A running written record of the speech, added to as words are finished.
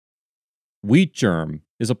Wheat germ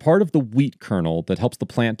is a part of the wheat kernel that helps the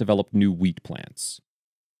plant develop new wheat plants.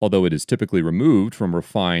 Although it is typically removed from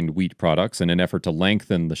refined wheat products in an effort to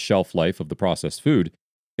lengthen the shelf life of the processed food,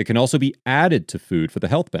 it can also be added to food for the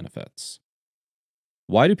health benefits.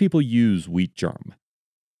 Why do people use wheat germ?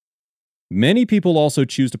 Many people also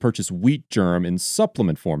choose to purchase wheat germ in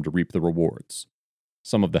supplement form to reap the rewards.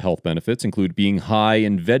 Some of the health benefits include being high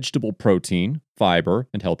in vegetable protein, fiber,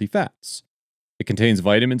 and healthy fats. It contains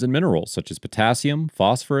vitamins and minerals such as potassium,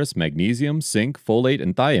 phosphorus, magnesium, zinc, folate,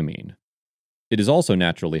 and thiamin. It is also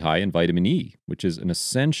naturally high in vitamin E, which is an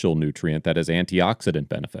essential nutrient that has antioxidant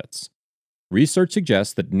benefits. Research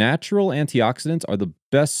suggests that natural antioxidants are the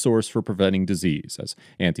best source for preventing disease, as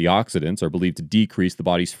antioxidants are believed to decrease the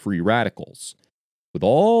body's free radicals. With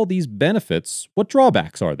all these benefits, what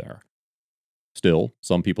drawbacks are there? Still,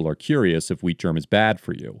 some people are curious if wheat germ is bad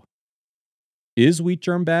for you. Is wheat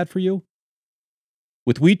germ bad for you?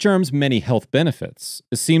 With wheat germ's many health benefits,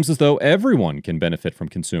 it seems as though everyone can benefit from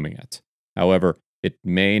consuming it. However, it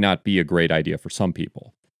may not be a great idea for some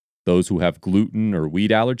people. Those who have gluten or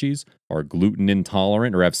wheat allergies, are gluten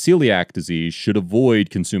intolerant, or have celiac disease should avoid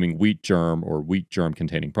consuming wheat germ or wheat germ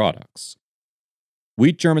containing products.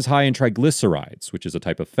 Wheat germ is high in triglycerides, which is a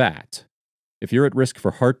type of fat. If you're at risk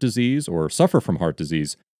for heart disease or suffer from heart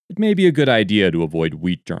disease, it may be a good idea to avoid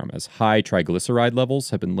wheat germ, as high triglyceride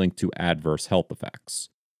levels have been linked to adverse health effects.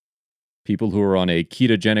 People who are on a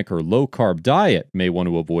ketogenic or low-carb diet may want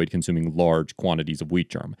to avoid consuming large quantities of wheat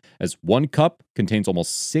germ, as 1 cup contains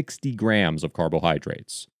almost 60 grams of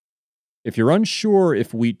carbohydrates. If you're unsure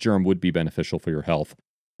if wheat germ would be beneficial for your health,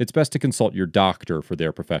 it's best to consult your doctor for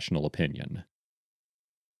their professional opinion.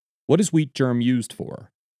 What is wheat germ used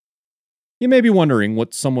for? You may be wondering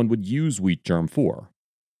what someone would use wheat germ for.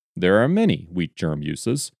 There are many wheat germ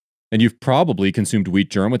uses, and you've probably consumed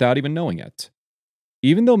wheat germ without even knowing it.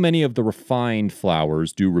 Even though many of the refined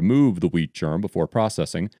flours do remove the wheat germ before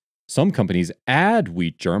processing, some companies add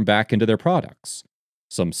wheat germ back into their products.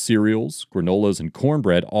 Some cereals, granolas, and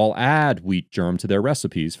cornbread all add wheat germ to their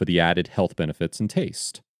recipes for the added health benefits and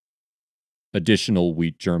taste. Additional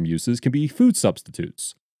wheat germ uses can be food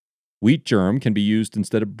substitutes. Wheat germ can be used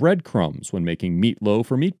instead of breadcrumbs when making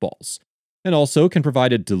meatloaf or meatballs, and also can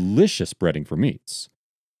provide a delicious breading for meats.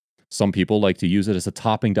 Some people like to use it as a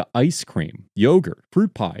topping to ice cream, yogurt,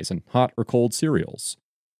 fruit pies, and hot or cold cereals.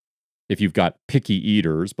 If you've got picky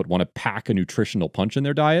eaters but want to pack a nutritional punch in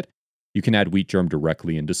their diet, you can add wheat germ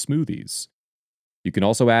directly into smoothies. You can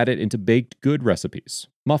also add it into baked good recipes,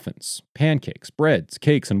 muffins, pancakes, breads,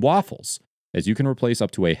 cakes, and waffles, as you can replace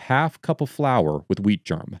up to a half cup of flour with wheat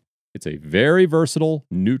germ. It's a very versatile,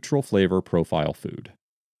 neutral flavor profile food.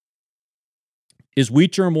 Is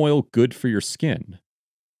wheat germ oil good for your skin?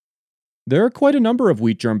 There are quite a number of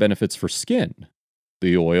wheat germ benefits for skin.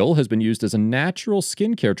 The oil has been used as a natural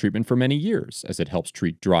skincare treatment for many years, as it helps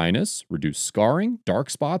treat dryness, reduce scarring, dark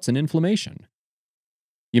spots, and inflammation.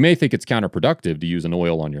 You may think it's counterproductive to use an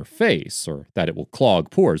oil on your face, or that it will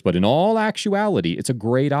clog pores, but in all actuality, it's a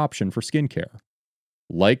great option for skincare.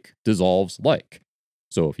 Like dissolves like.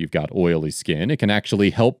 So if you've got oily skin, it can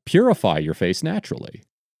actually help purify your face naturally.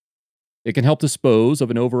 It can help dispose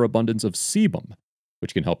of an overabundance of sebum,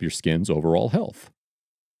 which can help your skin's overall health.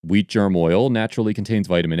 Wheat germ oil naturally contains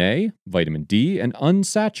vitamin A, vitamin D, and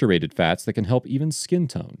unsaturated fats that can help even skin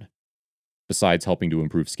tone. Besides helping to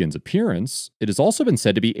improve skin's appearance, it has also been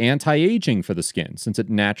said to be anti-aging for the skin, since it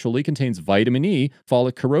naturally contains vitamin E,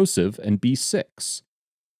 folate corrosive, and B6.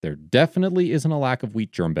 There definitely isn't a lack of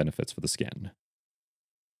wheat germ benefits for the skin.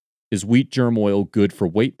 Is wheat germ oil good for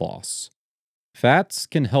weight loss? Fats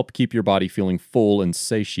can help keep your body feeling full and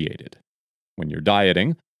satiated. When you're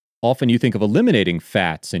dieting, often you think of eliminating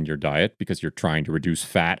fats in your diet because you're trying to reduce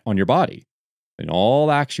fat on your body. In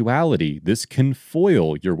all actuality, this can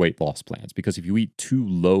foil your weight loss plans because if you eat too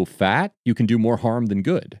low fat, you can do more harm than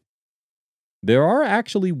good. There are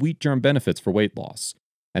actually wheat germ benefits for weight loss,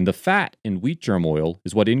 and the fat in wheat germ oil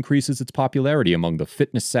is what increases its popularity among the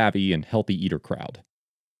fitness-savvy and healthy eater crowd.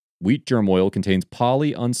 Wheat germ oil contains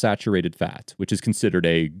polyunsaturated fat, which is considered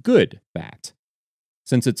a good fat.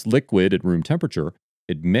 Since it's liquid at room temperature,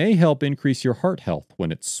 it may help increase your heart health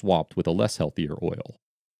when it's swapped with a less healthier oil.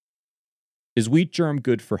 Is wheat germ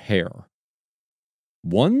good for hair?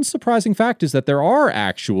 One surprising fact is that there are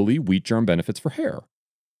actually wheat germ benefits for hair.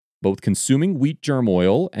 Both consuming wheat germ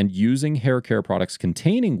oil and using hair care products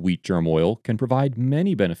containing wheat germ oil can provide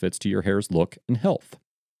many benefits to your hair's look and health.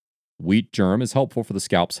 Wheat germ is helpful for the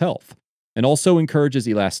scalp's health, and also encourages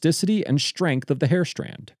elasticity and strength of the hair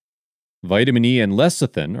strand. Vitamin E and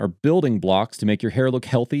lecithin are building blocks to make your hair look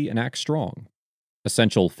healthy and act strong.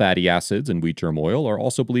 Essential fatty acids in wheat germ oil are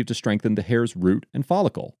also believed to strengthen the hair's root and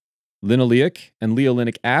follicle. Linoleic and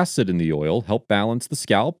leolinic acid in the oil help balance the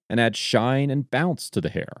scalp and add shine and bounce to the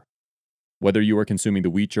hair. Whether you are consuming the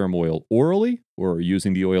wheat germ oil orally or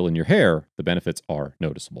using the oil in your hair, the benefits are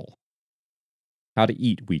noticeable. How to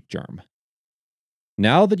eat wheat germ.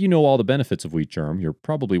 Now that you know all the benefits of wheat germ, you're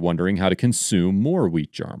probably wondering how to consume more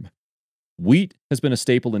wheat germ. Wheat has been a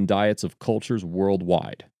staple in diets of cultures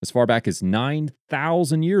worldwide. As far back as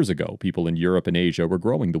 9,000 years ago, people in Europe and Asia were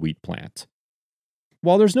growing the wheat plant.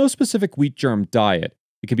 While there's no specific wheat germ diet,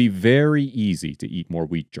 it can be very easy to eat more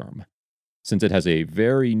wheat germ. Since it has a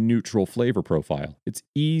very neutral flavor profile, it's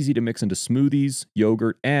easy to mix into smoothies,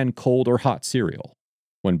 yogurt, and cold or hot cereal.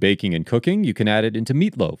 When baking and cooking, you can add it into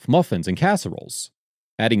meatloaf, muffins, and casseroles.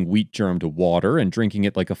 Adding wheat germ to water and drinking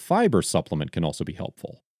it like a fiber supplement can also be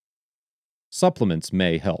helpful. Supplements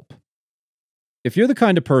may help. If you're the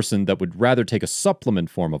kind of person that would rather take a supplement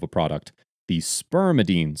form of a product, the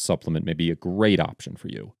Spermidine supplement may be a great option for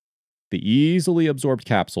you. The easily absorbed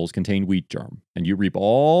capsules contain wheat germ, and you reap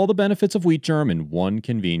all the benefits of wheat germ in one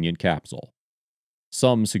convenient capsule.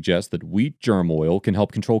 Some suggest that wheat germ oil can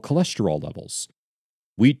help control cholesterol levels.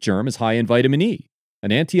 Wheat germ is high in vitamin E,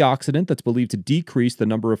 an antioxidant that's believed to decrease the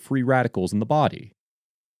number of free radicals in the body.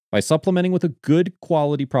 By supplementing with a good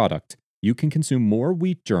quality product, you can consume more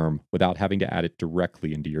wheat germ without having to add it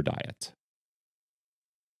directly into your diet.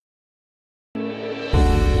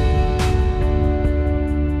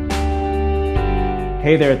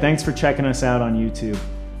 Hey there, thanks for checking us out on YouTube.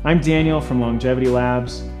 I'm Daniel from Longevity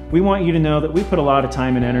Labs. We want you to know that we put a lot of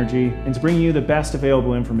time and energy into bringing you the best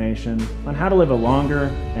available information on how to live a longer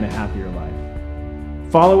and a happier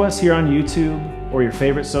life. Follow us here on YouTube or your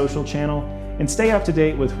favorite social channel and stay up to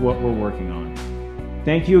date with what we're working on.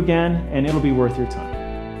 Thank you again, and it'll be worth your time.